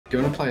Do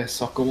you want to play a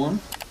soccer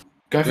one?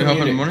 Go for We hop on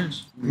the Munich.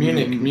 mornings.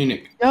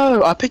 Munich.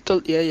 No, I picked the.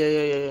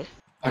 Yeah.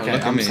 Okay,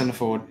 look at I'm me. centre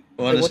forward.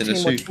 Oh, Wait, honestly, the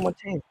suit. what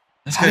team?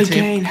 Let's go,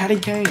 team. Harry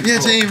Kane. Yeah,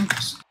 Oh. team.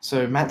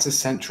 So Matt's a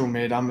central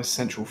mid, I'm a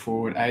central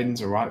forward,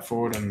 Aiden's a right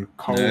forward, and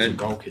Cole's a Nerd.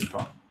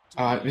 goalkeeper.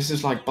 Alright, this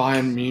is like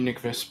Bayern Munich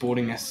versus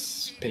Sporting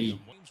SP.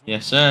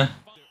 Yes, sir.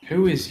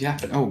 Who is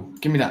yapping? Oh,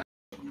 give me that.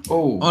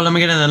 Oh, Oh, let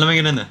me get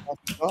in there.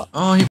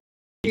 Oh,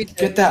 he...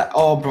 get that.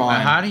 Oh,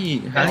 Brian. How do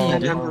you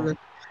do?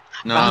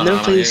 I've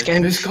never played this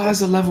game. This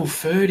guy's a level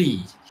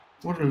 30.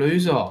 What a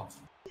loser.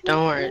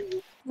 Don't worry.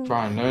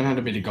 Brian, learn how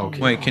to be the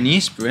goalkeeper. Wait, can you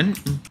sprint?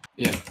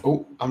 Yeah.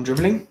 Oh, I'm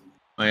dribbling.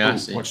 Oh, yeah, I Oh,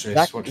 see. watch this.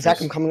 Zach, Watch Zach,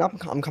 this. I'm coming up.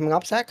 I'm coming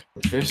up, Zach.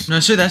 Watch this. No,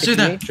 shoot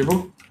that.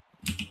 Dribble.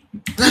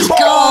 Let's go!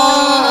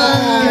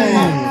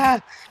 Ah,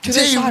 to the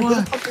side. Where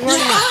the Teamwork. fuck are you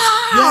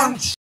running?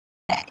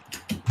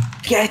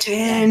 Get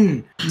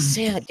in.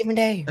 Zach, give me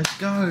that. Let's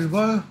go,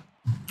 bro.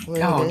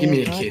 Oh, give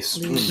me a kiss.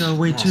 No,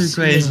 we're too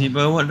crazy,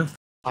 bro. What the f...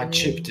 I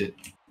chipped it.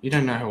 You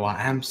don't know who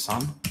I am,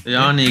 son.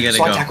 Yeah, I need to get a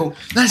Slide goal. tackle.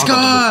 Let's I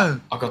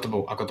go! got the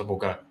ball. Go.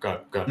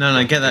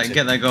 No, get That's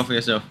it. that goal for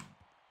yourself.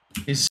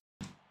 He's...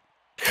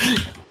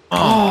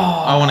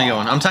 Oh, I want to go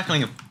on. I'm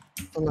tackling him.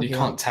 You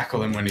can't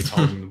tackle him when he's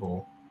holding the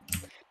ball.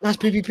 Nice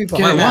pee. Get Wait, him,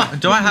 what? Matt.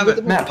 Do I have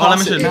it? Matt, Oh, let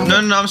me pass it. shoot. No,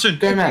 I'm shooting.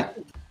 Go, Matt.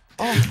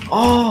 Oh,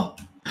 Oh,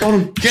 got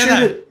him. Get Shoot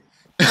that. it.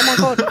 oh my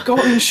god.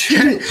 Got him.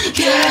 Shoot it.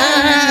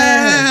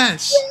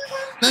 Yes!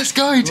 Let's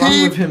go, Run with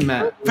team! him,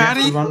 Matt. We have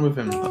to Fatty. run with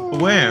him.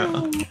 Where?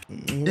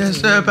 Yes,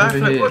 sir. Over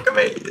Backflip. here. Look at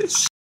me.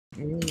 Yes.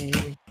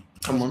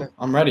 Come on.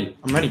 I'm ready.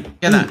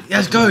 Get that.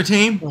 Let's go,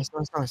 team. Nice.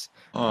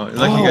 Oh,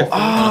 lucky good.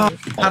 ah.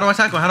 How do I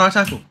tackle?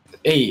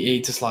 E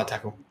to slide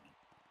tackle.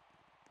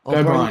 Oh,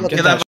 Go, Brian, Brian. you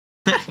Get got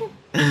that.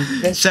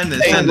 Send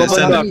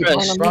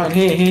it. Brian,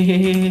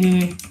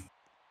 here.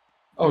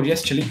 Oh,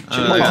 yes, Chili.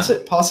 Pass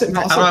it. How do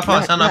I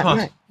pass? How do I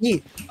pass? Yeah.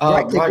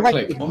 Right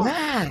click.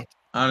 Matt.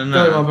 I don't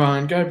Go, know. my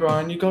Brian. Go,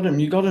 Brian. You got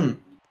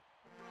him.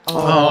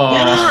 Oh.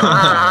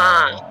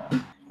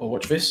 Oh,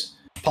 watch this.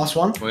 Pass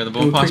one. Where the Do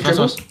ball a pass, quick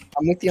pass.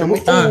 I'm with you.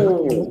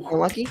 Oh.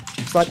 Unlucky.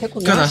 Slide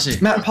tackle. Good, that's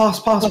it. Matt, pass.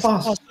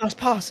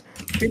 Pass.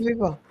 Big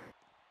river.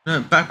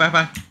 No,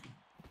 back.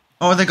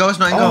 Oh, the goal's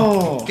not in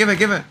goal. Oh. Give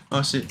it.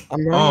 Oh, shit.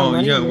 I'm running, Oh, I'm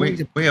running, yeah, I'm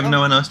running. we have no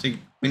one else to...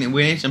 We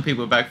need some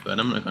people back foot.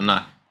 I'm not gonna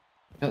lie.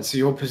 That's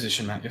your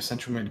position, Matt. You're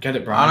central mid. Get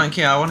it, I Brian. don't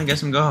care. I want to get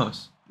some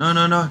goals. No.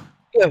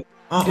 Yeah.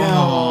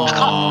 Oh.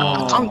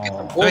 I can't get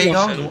the ball There you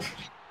off go. him.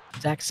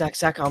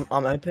 Zach, I'm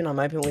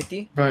open with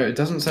you. Bro, it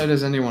doesn't say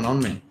there's anyone on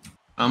me.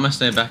 I'm gonna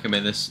stay back a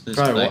bit. This Bro,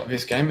 play. what?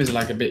 This game is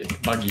like a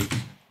bit buggy.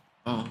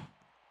 Oh.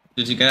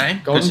 Did you get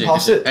it? Golden, Good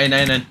pass shit. it. Hey, no.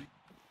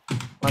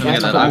 I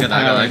got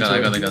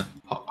that.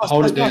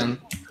 Hold it down.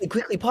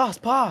 Quickly, pass.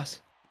 Pass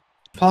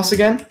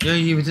again. Yo,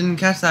 you didn't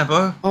catch that,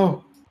 bro.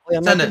 Oh. Wait,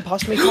 I'm Send open. it.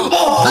 Pass me.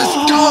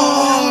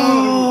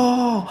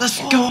 Let's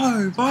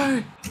go,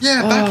 bro.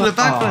 Yeah,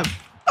 backflip.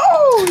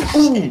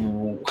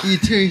 Oh. You're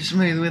too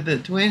smooth with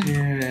it, twin.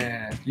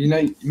 Yeah. You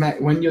know,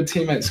 Matt, when your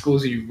teammate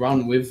scores, you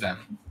run with them.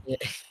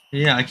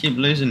 Yeah, I keep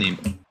losing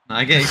him.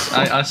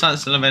 I start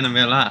celebrating in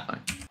real life.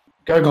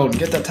 Go, Golden.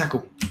 Get that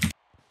tackle.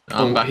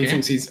 I'm back he here.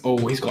 thinks he's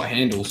got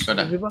handles. Got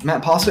that.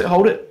 Matt, pass it.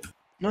 Hold it.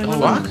 No.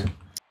 What?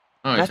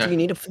 Oh, Matthew, okay. you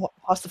need to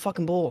pass the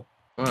fucking ball.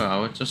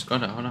 Oh, I just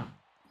got it. Hold on.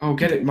 Oh,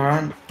 get it,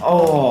 Moran.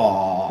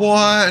 Oh.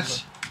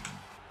 What?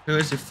 Who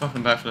is the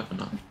fucking backflip or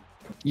not?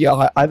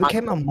 Yeah, I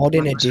became a mod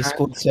in a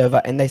Discord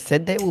server, and they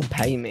said they will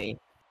pay me.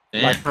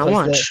 Damn. Like, How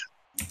much?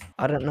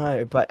 I don't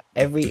know, but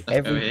every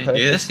Let's go here. person.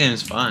 Yeah, this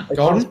game's fun.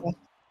 Golden?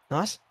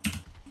 Nice.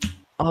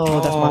 Oh,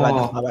 that's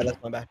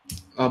my bad.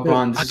 Oh,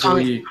 Brian, this is all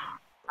you.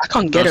 I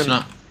can't No, get it's him.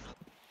 not.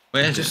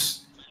 Where is it? Just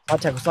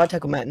Slide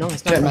tackle, Matt.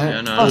 Nice. get, nice. Matt.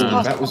 Yeah, no, Pass, no, no.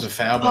 pass, That was a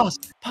foul. But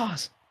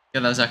Pass.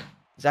 Get that, Zach.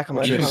 Zach, I'm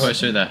You You open. can can go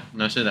shoot that.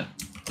 No, shoot that.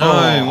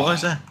 Oh. No, what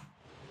was that?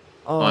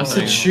 Oh, I I thought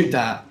said you- shoot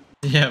that.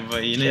 Yeah,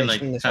 but you need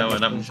like power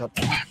it up.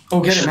 Oh,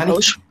 get it, Manny. I'm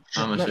gonna shoot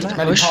Matt, that.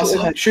 Manny, pass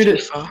it. Shoot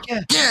it.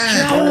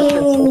 Yeah!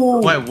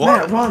 Oh. Wait,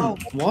 what? Matt, run.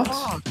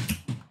 What?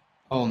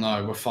 Oh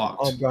no, we're fucked.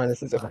 Oh, Brian,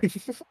 this is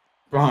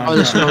Brian. Oh,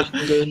 that's no. not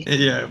good.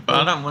 Yeah, but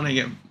I don't want to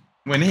get...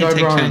 When he Go,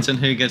 takes Brian. turns and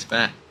who gets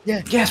back.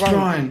 Yeah. Yes,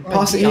 Brian.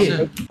 Pass it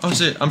here. Oh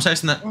shit, I'm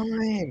chasing that.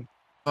 Brian.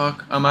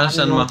 Fuck, I might have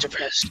sent I'm him not off.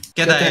 depressed. Get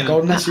Get that that, in.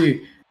 Golden. That's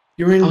you.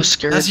 You're in. I was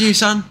scared. That's you,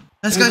 son.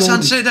 Let's go, Go, son.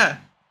 Golden. Shoot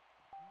that.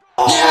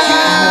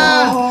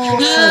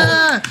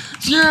 Oh.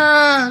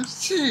 Yeah!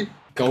 Shit.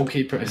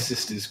 Goalkeeper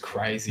assist is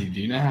crazy.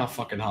 Do you know how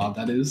fucking hard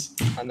that is?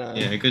 I know.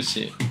 Yeah, good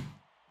shit.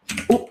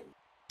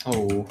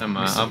 Oh. Never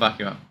mind, I'll back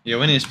you up. Yeah,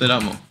 we need to split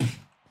up more.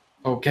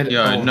 Oh, get it.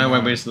 Yo, oh, no way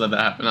we just let that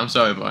happen. I'm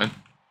sorry, Brian.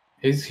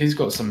 He's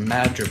got some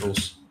mad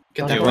dribbles.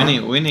 Get that, Yeah,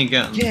 Brian. we need to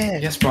get him. Yeah.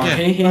 Yes, Brian.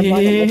 Yeah.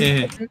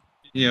 Hey.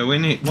 Yeah, we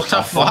need. What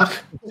the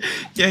fuck?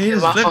 Yeah, he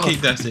just flip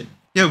kicked that's it.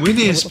 Yeah, we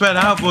need to spread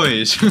out,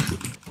 boys.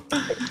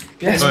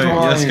 Yes, Wait, Brian.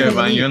 let's go,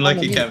 Brian. You're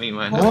unlucky, Kevin,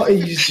 man. What are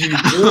you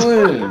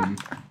doing?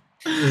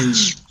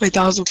 Wait,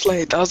 that was a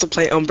play. That was a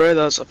play. Bro,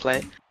 that was a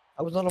play.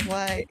 I was on a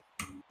play.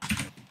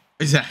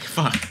 Exactly,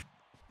 fuck.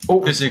 Oh,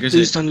 Good shit, good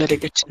Please shit. don't let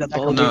it get to the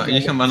ball. No,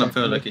 you can run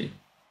upfield, lucky.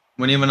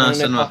 When you run out,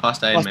 send him a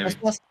past aid, maybe.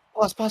 Pass.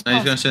 No,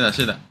 he's gonna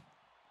shoot that.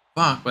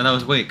 Fuck, but that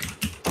was weak.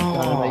 No,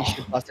 you Oh, should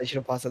have passed. They should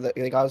have passed.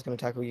 The guy was gonna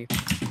tackle you.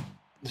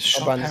 the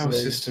shot Brian, power this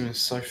is- system is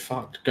so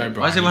fucked. Go, Brian.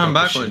 Why is he you running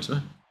got this backwards? shit.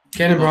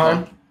 Get him,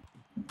 Brian.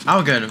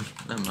 I'll get him.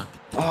 Never mind.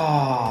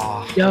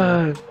 Oh.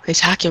 Yo, he's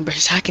hacking, bro.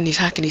 He's hacking. I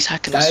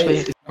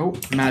swear. Oh,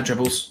 mad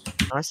dribbles.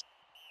 Nice.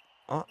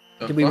 Oh,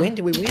 The did we fuck? win?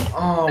 Did we win?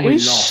 Oh, we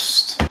Nice.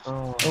 lost.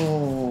 Oh.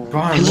 Oh, Hey,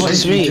 Brian, look, what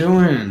it's are you me.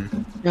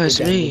 doing? Yo, it's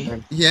Good game, me. good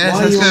game. Yes, Why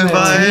are let's you go, on their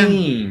Brian.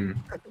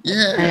 team?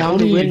 Yeah. Hey, I'm What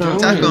the are you winner. doing?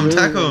 Tackle him, I'm the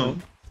tackle winner.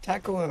 him.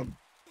 Tackle him.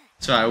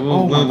 It's alright,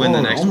 Oh we'll my win the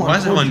God, next oh one. my Why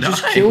is God, everyone you dying?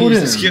 just killed He's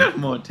him. just killed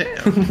more,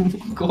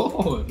 damn.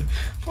 Oh, God.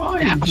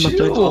 Brian, Yeah, I'm a good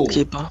chill.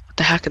 goalkeeper.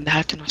 The hacking,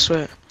 I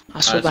swear. I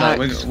swear Alright,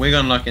 the so hack. we're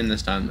gonna lock in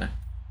this time, though.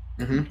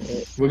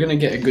 We're going to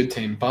get a good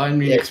team. Bayern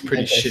Munich's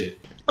pretty yeah,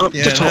 shit. Yeah,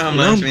 The top now I'm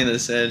man. me the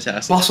third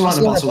task.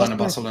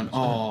 Barcelona.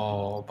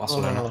 Oh,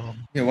 Barcelona. Oh.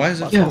 Yeah, why is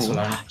it Yeah. full?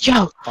 Barcelona.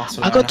 Yo,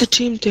 Barcelona. I got the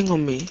team thing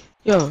on me.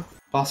 Yo,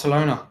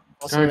 Barcelona.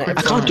 Barcelona. quick,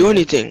 I can't do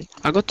anything.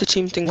 I got the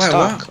team thing Wait,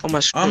 stuck what? on my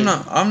screen.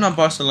 I'm not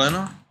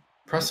Barcelona.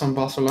 Press on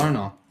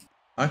Barcelona.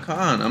 I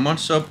can't. I'm on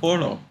Sao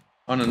Paulo.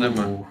 Oh no, never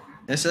mind. Ooh.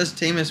 It says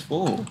team is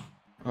full.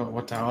 Oh,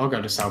 what the hell? I'll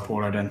go to Sao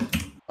Paulo then.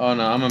 Oh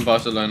no, I'm in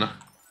Barcelona.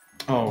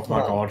 Oh my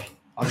God.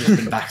 I've just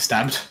been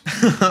backstabbed.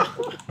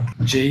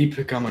 G,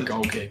 become a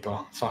goalkeeper.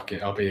 Fuck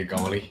it, I'll be a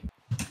goalie.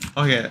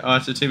 Okay, oh,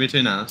 it's a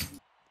 2v2 now.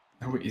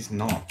 No, it is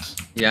not.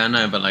 Yeah, I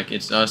know, but like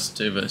it's us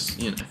two versus,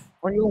 you know.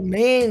 On your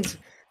mans,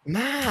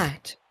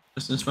 Matt.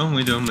 Since when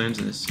we doing moons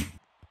in this?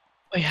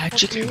 Wait, how'd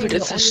you Fuck you, get rid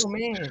you're of this? on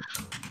your man.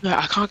 Yeah,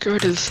 I can't get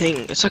rid of the thing.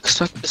 It's like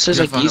stuck. It says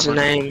Yeah, like fine, fine.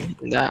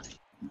 username and that.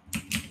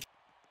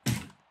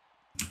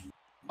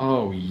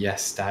 Oh,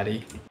 yes,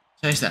 daddy.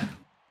 Chase that.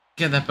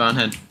 Get that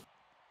bonehead.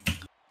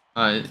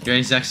 Alright, you're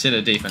exact set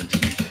of defense.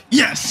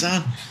 Yes,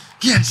 son!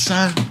 Yes,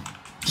 son!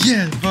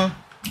 Yeah, bro!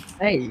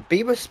 Hey,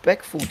 be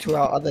respectful to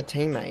our other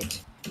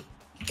teammate.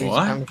 Who's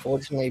What?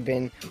 unfortunately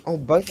been. Oh,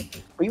 both.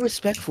 Be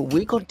respectful.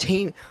 We got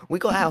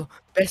our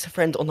best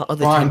friend on the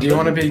other Brian, team. do you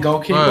want to be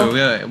goalkeeper?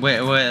 Bro,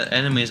 we're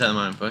enemies at the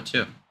moment, but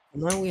you.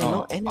 No, we are Oh,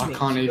 not enemies. I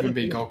can't You even gotta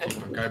be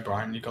respectful. goalkeeper. Go,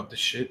 Brian, you got the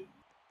shit.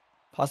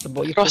 Pass the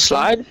ball. You Cross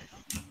slide.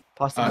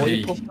 Pass the ball. he-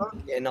 You push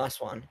on. Yeah, nice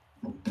one.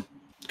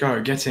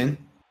 Go, get in.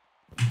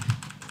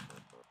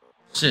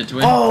 Shit, to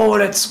win. Oh,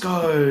 let's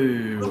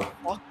go.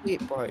 Fuck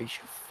it, bro. You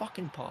should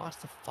fucking pass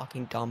the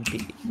fucking dumb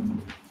bitch.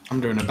 I'm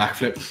doing a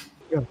backflip.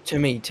 Yo, to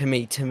me.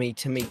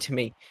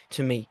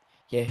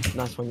 Yeah,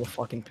 nice one. You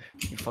fucking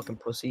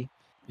pussy.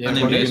 Yeah, I what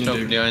need are to you stop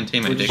gonna do? your own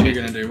teammate, What is you dickhead.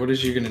 gonna do? What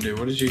is you gonna do?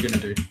 What is you gonna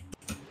do?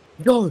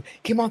 Yo,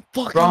 get my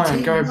fucking Brian,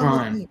 team. go, no,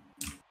 Brian.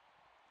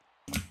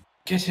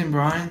 Get him,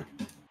 Brian.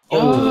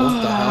 Oh,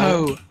 what the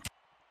hell? Yo.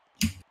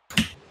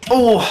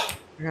 Oh!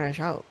 Nice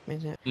out.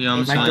 Is it? Yeah, I'm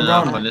Make saying the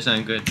that, run. but this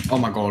ain't good. Oh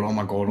my God, oh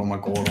my God, oh my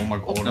God, oh my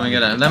God. Let me get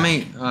that. Let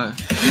me.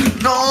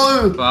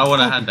 No! But I would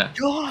have had that.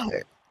 God.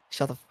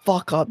 Shut the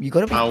fuck up. You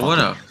gotta be. I fucking- would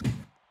have.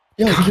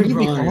 Yo, Come can you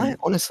be on. quiet?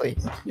 Honestly,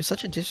 you're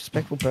such a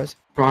disrespectful person.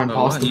 Brian, Oh,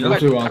 pass what? the You ball got-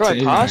 to How our do I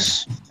team.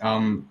 pass?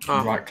 Oh.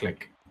 Oh. Right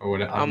click. Or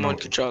whatever. I'm on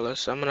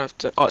controllers. I'm gonna have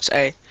to. Oh, it's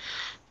A.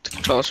 The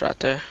controls right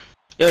there.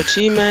 Yo,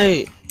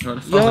 teammate. What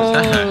the fuck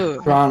is that?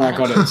 Yo. Brian, I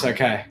got it. It's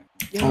okay.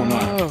 Yo. Oh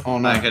no. Oh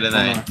no. Right, get it oh,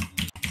 there. no.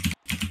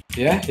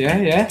 Yeah.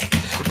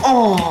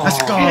 Oh! Let's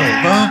go,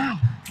 bro.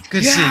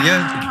 Good to see you.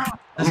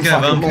 Let's I'm go,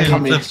 fucking bro. I'm coming.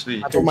 playing Flip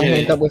Speed. I put my Get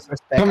hands it. up with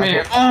respect. Come I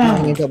here. put my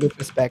hands up with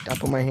respect. I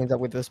put my hands up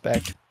with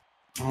respect.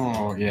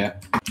 Oh, yeah.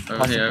 Over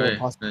Pass the here,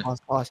 ball, over here.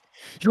 pass.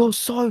 You're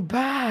so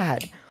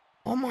bad.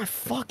 Oh my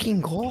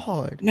fucking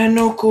god.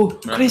 Nanoku.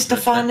 Right,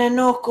 Christopher respect.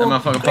 Nanoku.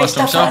 That motherfucker passed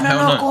himself.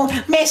 Hell no.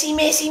 Messi.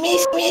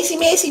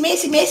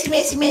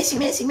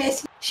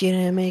 She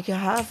didn't make it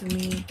hard for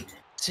me.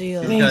 See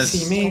ya. These guys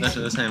Messi. left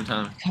at the same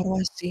time. How do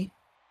I see?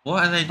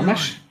 What are they I'm doing?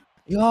 actually...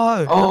 Yo.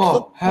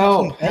 Oh, stop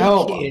help, fucking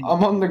help. bacon.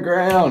 I'm on the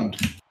ground.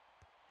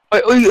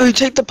 Wait,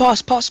 take the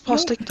pass,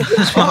 take the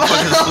This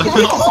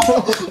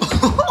motherfucker's-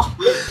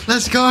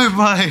 Let's go,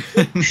 Brian.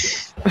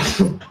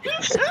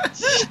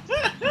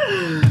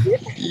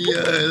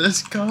 Yo,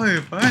 let's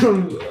go,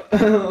 Brian.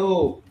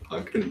 Oh,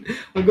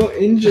 I got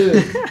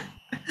injured.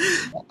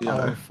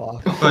 Oh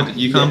fuck. But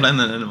you can't blame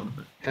that anyone.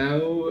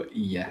 Hell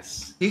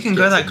yes. You can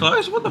go that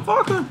close? What the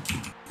fuck?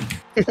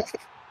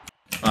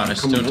 Alright,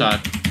 it's Come still on.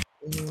 tied.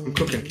 I'm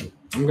cooking.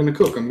 I'm gonna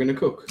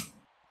cook.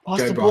 Pass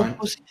Go, the ball. Brian.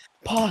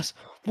 Pass.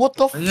 What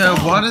the fuck? Yo,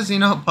 why does he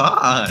not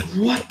pass?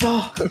 What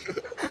the?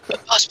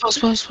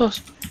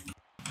 pass.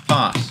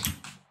 Pass.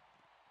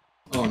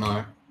 Oh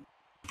no.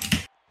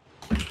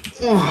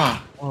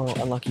 Oh, Oh,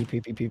 unlucky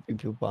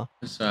pooper.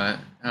 that's alright.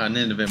 I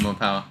need a bit more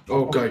power.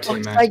 Oh, go Fuck's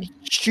team, man. sake,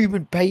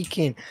 stupid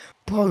bacon.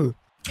 Bro.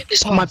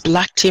 This my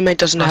black teammate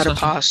doesn't know how to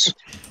pass.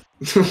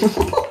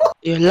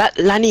 Yo,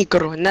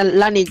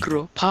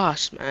 Lanigro,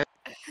 pass, man.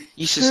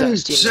 You should start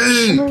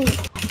teammate.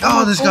 See!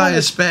 Oh, this guy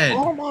is sped.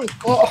 Oh my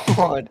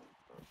god.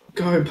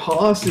 Go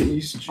pass it,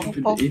 you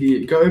stupid Oh, fuck.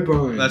 idiot. Go,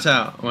 Brian. That's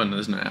out. Well,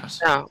 there's no house.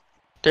 No,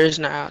 there is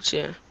no outs,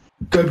 yeah.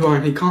 Go,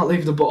 Brian. He can't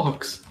leave the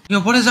box. Yo,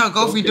 what is that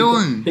Golfy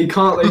doing? He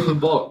can't leave the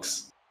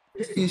box.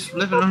 He's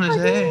flipping on his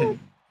head.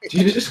 Do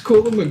you just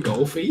call him a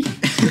golfy?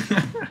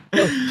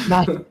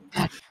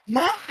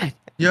 Man.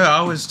 Yeah,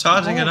 I was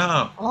charging it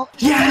up. Oh,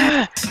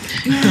 Yeah!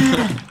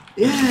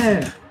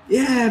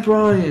 Yeah,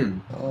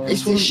 Brian.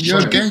 It's what this I'm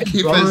Your saying.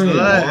 gatekeeper's Brian, there.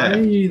 why are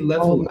you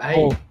level Oh,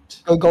 no. 8?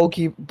 Go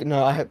goalkeeper.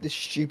 No, I hope this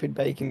stupid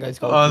bacon goes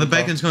goalkeeper. Oh, the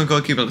bacon's going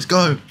goalkeeper. Let's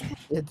go.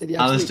 Yeah, did he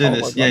Let's actually? do Oh my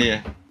this. Yeah, God.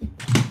 yeah.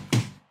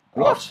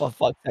 Oh, for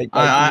fuck's sake, bacon.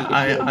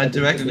 I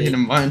directed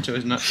him right into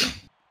his nut.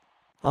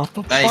 Oh,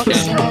 for Bacon.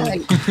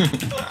 fuck's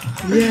sake.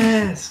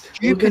 Yes!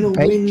 We're Stupid gonna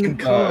win the bacon,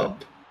 bro.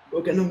 cup.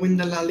 We're gonna win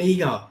the La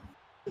Liga.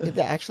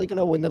 They're actually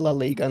gonna win the La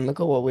Liga, and look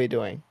at what we're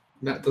doing.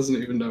 Matt doesn't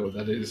even know what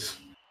that is.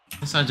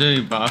 Yes, I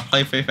do, but I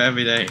play FIFA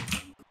every day.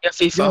 Yeah,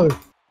 FIFA. Yo,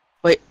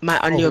 Wait,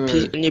 Matt, on Oh, your no.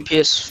 on your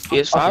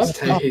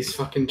PS5? He's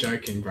fucking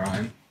joking,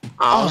 Brian.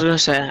 I was gonna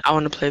say I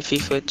want to play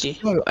FIFA with you.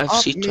 yo, up,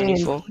 FC man,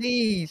 24.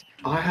 please.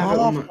 I have it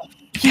on Oh. my...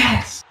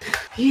 Yes!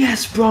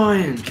 Yes,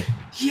 Brian!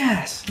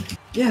 Yes!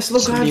 Yes,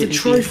 look, I have the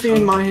Absolutely trophy in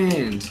beautiful. my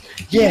hand.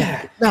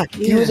 Yeah, nah,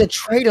 he was a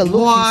traitor.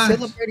 Look, What? he's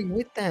celebrating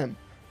with them.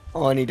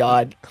 Oh, and he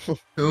died.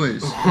 Who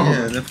is?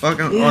 Yeah, the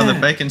fucking. Oh, the Yeah.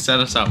 bacon set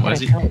us up. What is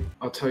he?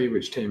 I'll tell you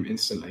which team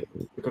instantly.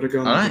 We've got to go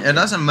on. Alright, it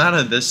doesn't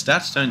matter. The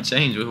stats don't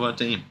change with what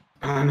team.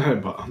 I know,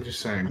 but I'm just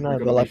saying. No, we've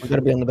but gotta like we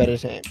gotta be on the better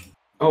team.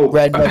 Oh,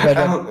 Red, red,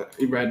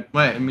 red, red.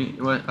 Wait, me.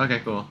 What? Okay,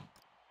 cool.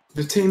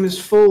 The team is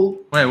full.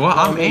 Wait, what?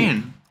 I'm in.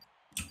 in.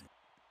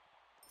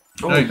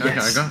 Oh, Okay,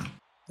 yes. I got.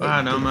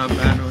 Right, I'm a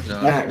battle.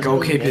 That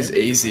goalkeeper's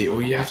easy.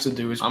 All you have to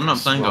do is. I'm not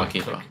press playing right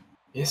goalkeeper. click.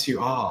 Yes,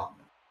 you are.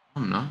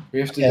 I'm not. All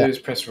you have to Yeah. do is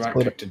press right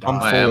Forward. click to I'm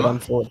die. Wait, am forward. I? I'm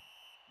forward.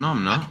 No,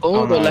 I'm not.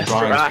 Oh, the no, left to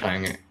Brian's right.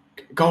 playing it.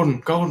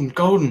 Golden.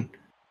 No,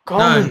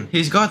 Golden.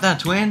 he's got that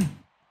twin.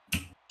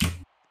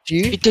 Do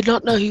you? You did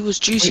not know he was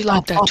juicy Wait,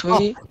 like that, pass,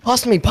 Tony.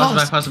 Pass me, Pass it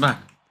back, pass. pass it back.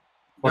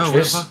 Watch Yo, what the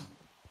this. fuck?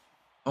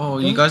 Oh,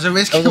 you guys are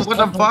risking. That was What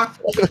the a- fuck?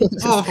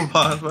 Oh, for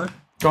pass, bro.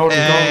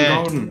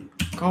 Golden.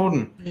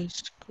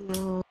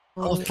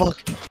 Oh fuck.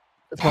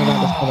 That's my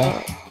bad. That's my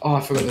bad. Oh,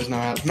 I forgot there's no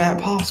out.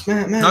 Matt, pass.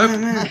 Matt. Nope.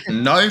 Matt.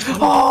 Nope.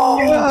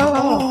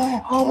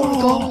 Oh,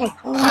 Oh my god.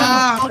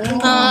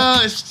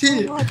 Ah,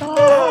 shit. Oh my god.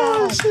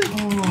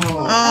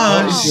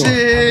 Oh, What is your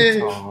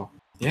shit. avatar?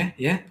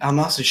 Yeah. Al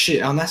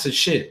Nasser's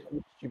shit.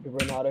 Stupid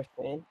Ronaldo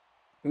fan.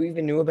 Who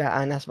even knew about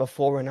Anas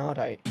before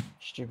Ronaldo?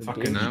 Stupid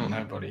Fucking dude. No.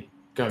 nobody.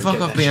 Go. Fuck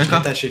get off, that Bianca. Shit,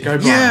 get that shit. Go,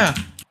 Brian.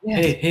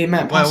 Yeah. Here,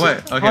 Matt. Pass Wait.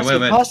 it. Okay, Pass it,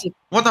 wait. pass it.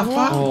 What the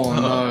fuck? Oh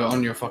no,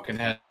 on your fucking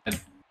head.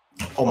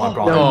 Oh my Oh,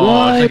 god. Oh,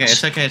 What?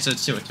 it's okay.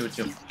 It's chill.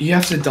 You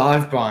have to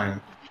dive,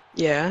 Brian.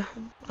 Yeah,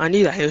 I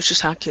knew that. He was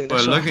just hacking. Bro,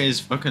 That's look all. at his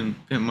fucking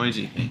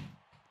emoji thing.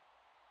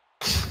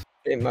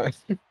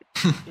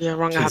 Yeah,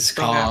 wrong app. His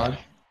Wrong app. card.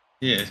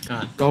 Yeah, it's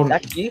gone. Golden.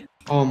 That's you?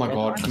 Oh my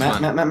god. That's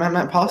Matt, fine.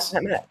 Matt, pass.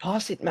 Matt,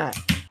 pass it, Matt.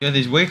 Yeah,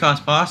 these weak ass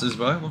passes,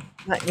 bro.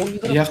 Matt, well,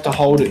 You have to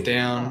hold it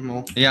down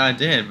more. Yeah, I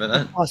did, but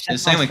that, Pass, it's the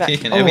same with pass,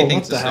 kicking. Oh,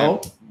 Everything's what the the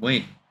hell? same.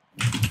 Weak.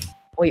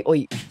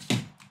 Oi.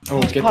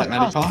 Oh, Pass, get pass, that,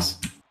 Matty. Pass.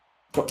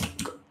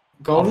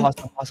 Golden. I'll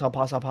pass.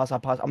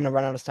 I'm gonna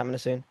run out of stamina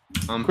soon.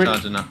 I'm Quick.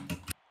 charging up.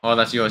 Oh,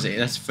 that's yours.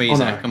 That's Oh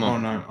freezing. no. Come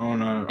on. Oh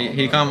no.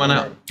 He can't run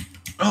out.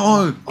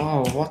 Oh!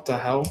 Oh, what the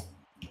hell?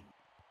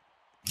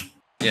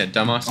 Yeah,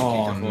 dumbass.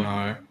 Oh Kick it forward.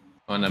 no.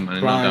 Oh, no, man.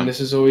 Not Brian, dumb. this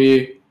is all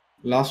you.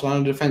 Last line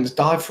of defense.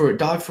 Dive for it.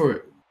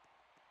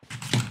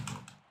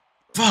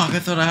 Fuck, I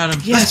thought I had him.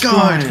 Yes, Let's go,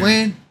 Brian.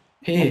 twin.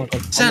 Here.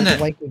 Send I'm it.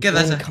 awake Get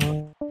that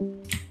again,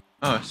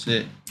 Oh,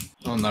 shit.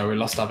 Oh no, we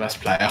lost our best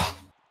player.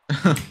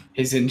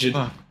 He's injured.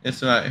 Fuck,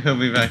 it's alright. He'll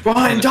be back.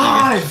 Brian,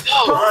 dive!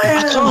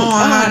 Brian! Oh,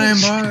 I had him,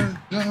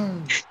 bro.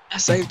 No. I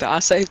saved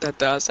that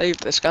though. I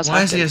saved this guy's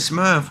Why is hacking. he a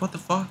smurf? What the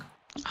fuck?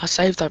 I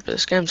saved that, but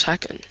this game's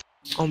hacking.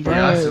 Oh, bro.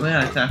 Yeah, I swear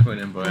I tackled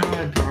him, bro.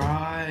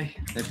 Brian.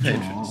 They paid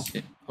for Aw. this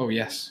shit. Oh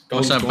yes.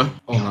 What's Golden's up, gone.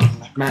 Oh no.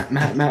 Matt.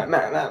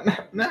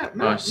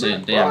 Oh,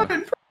 shit, damn.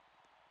 Brian.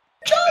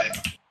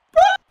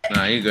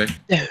 Nah, you good.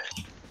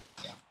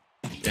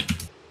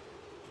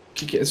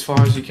 Kick it as far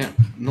as you can.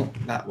 Not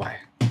that way.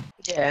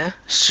 Yeah,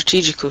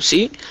 strategical.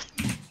 See,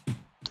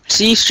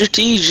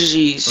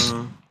 strategies.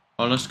 Oh,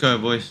 let's go,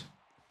 boys.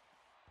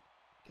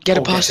 Get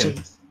a Oh, get pass him.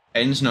 him.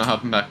 Aiden's not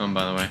hopping back on,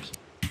 by the way.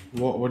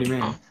 What do you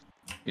mean? Oh.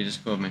 He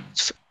just called me.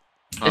 It's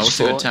Oh, I It's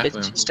also got for tackle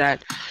it's him. his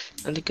dad.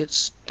 I think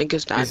it's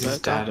dad. Is his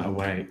Bro. dad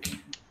awake?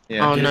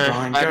 Yeah. Oh, Get it, no,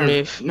 Brian, bad go.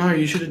 move. No,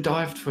 you should have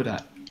dived for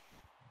that.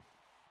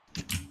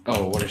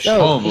 Oh, what a shit.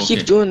 No, Oh, he okay.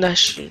 keeps doing that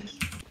shit.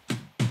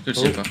 Good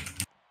Oh. super.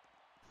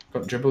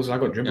 Got dribbles, I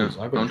got Yeah. dribbles.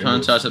 I got I'm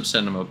trying dribbles. to touch up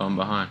cinema, but I'm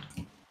behind.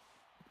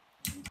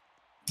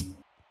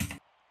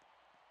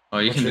 Oh,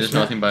 you Watch can do this, this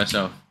Matt. nothing by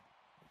yourself.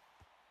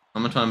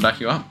 I'm gonna try and back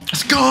you up.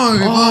 Let's go!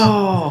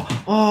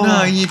 Oh,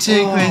 No, you're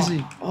too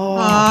crazy. Oh,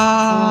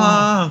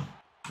 Ah!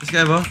 Let's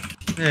go, bro.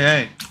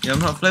 Hey. Yeah, I'm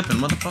not flipping.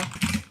 What the fuck?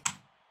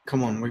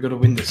 Come on, we gotta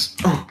win this.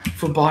 Oh,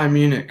 for Bayern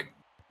Munich.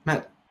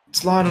 Matt,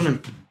 slide on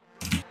him.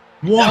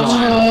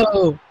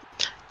 Yo,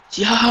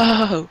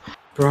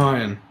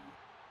 Brian,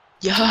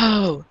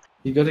 yo.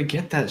 you gotta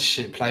get that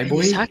shit,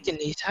 Playboy. He's hacking,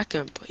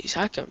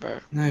 bro.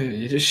 No,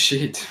 you're just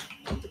shit.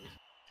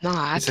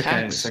 Nah, It's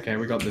okay, it's okay,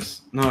 we got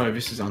this. No,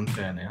 this is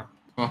unfair now.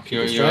 Fuck,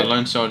 It's you're a right.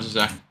 lone soldier,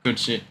 Zach. Good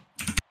shit.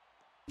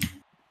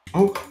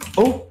 Oh,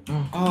 Oh,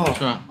 oh,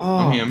 that's right. oh,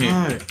 I'm here.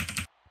 no.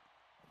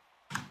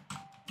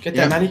 Get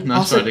that, Matty. Nice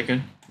Pass try, it.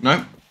 Dickon.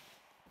 Nope.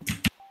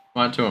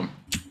 Right to him.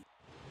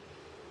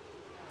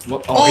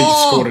 What? Oh, he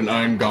just scored an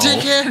own goal.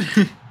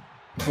 Dickhead!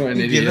 What an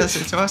He idiot. gave us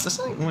it to us the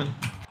second one.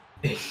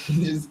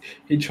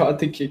 he tried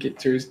to kick it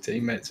to his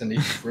teammates and he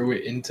threw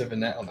it into the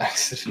net on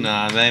accident.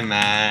 Nah, they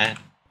mad.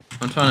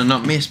 I'm trying to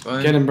not miss,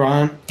 bro. Get him,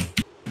 Brian.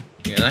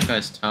 Yeah, that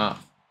guy's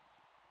tough.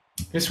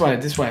 This way,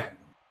 this way.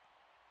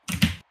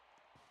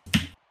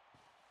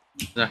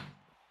 There.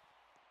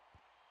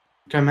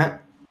 Go,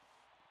 Matt.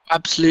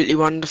 Absolutely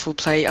wonderful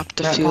play up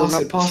the Matt, field. pass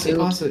up it, pass the it,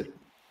 field. pass it.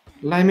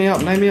 Lay me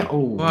up, lay me up. Oh.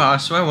 Well, I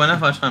swear,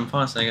 whenever I try and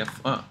pass, I get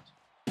fucked.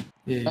 Yeah,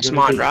 you That's gotta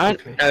mine, do it right?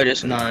 quickly. No, it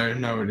isn't. No,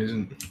 no, it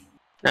isn't.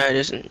 No, it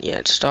isn't. Yeah,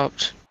 it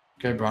stopped.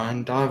 Go,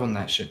 Brian. Dive on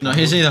that shit. No,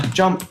 he's either.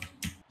 Jump.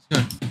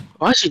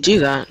 Why does he do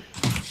that?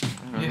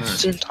 I don't know.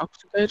 Is he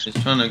intoxicated?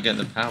 He's trying to get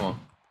the power.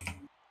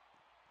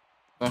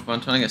 Fuck, I'm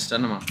trying to get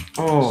stamina.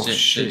 Oh, Sit,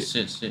 shit.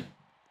 sit.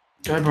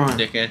 Go, Brian.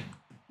 Dickhead.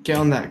 Get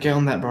on that,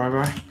 bro,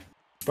 bro. Bye,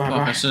 Fuck,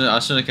 I bye.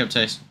 should have kept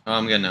chasing. Oh,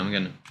 I'm getting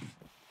it.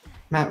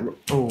 Matt,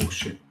 oh,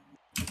 shit.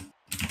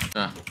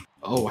 Ah.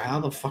 Oh, how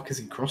the fuck has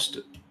he crossed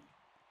it?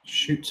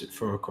 Shoots it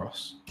for a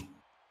cross.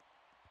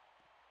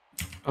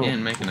 Oh, He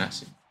ain't making that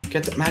shit.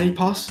 get that, Matty,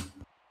 pass.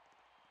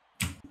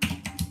 Oh,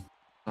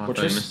 I Watch thought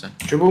you this. missed that.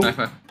 Dribble,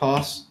 Back.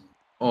 pass,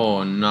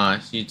 Oh,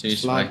 nice. You two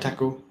slide spike.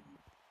 tackle,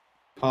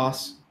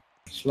 pass,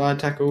 slide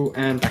tackle,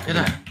 and back Get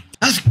again. that.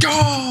 Let's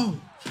go!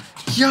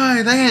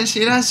 Yo, they ain't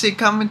see that shit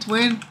coming to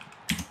win.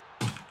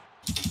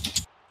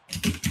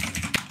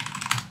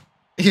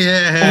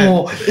 Yeah.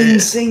 Oh, in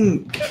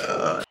sync.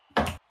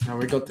 Now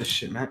we got this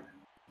shit, Matt.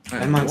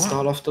 They might What?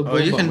 start off the ball. Oh,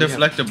 you but can we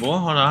deflect the ball?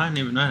 Hold on, I didn't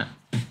even know that.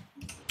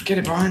 have- Get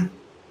it, Brian.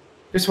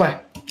 This way.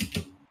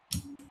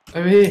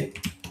 Over here.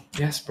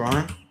 Yes,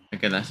 Brian.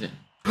 Okay, that's it.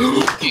 We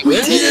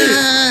did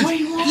Yes! it!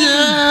 We won!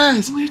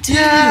 Yes! We did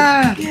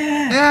Yeah! it!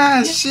 Yeah!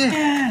 Yeah, shit!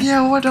 Yeah!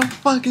 Yeah, what the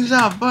fuck is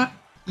up, bud?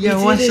 Yeah,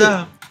 did what's it.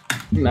 up?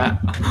 Matt,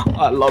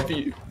 I love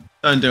you.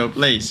 Don't do it,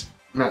 please.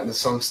 Matt, the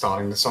song's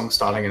starting. The song's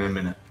starting in a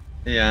minute.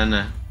 Yeah, I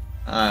know.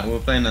 Alright, we'll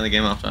play another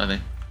game after, I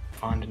think.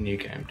 Find a new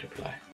game to play.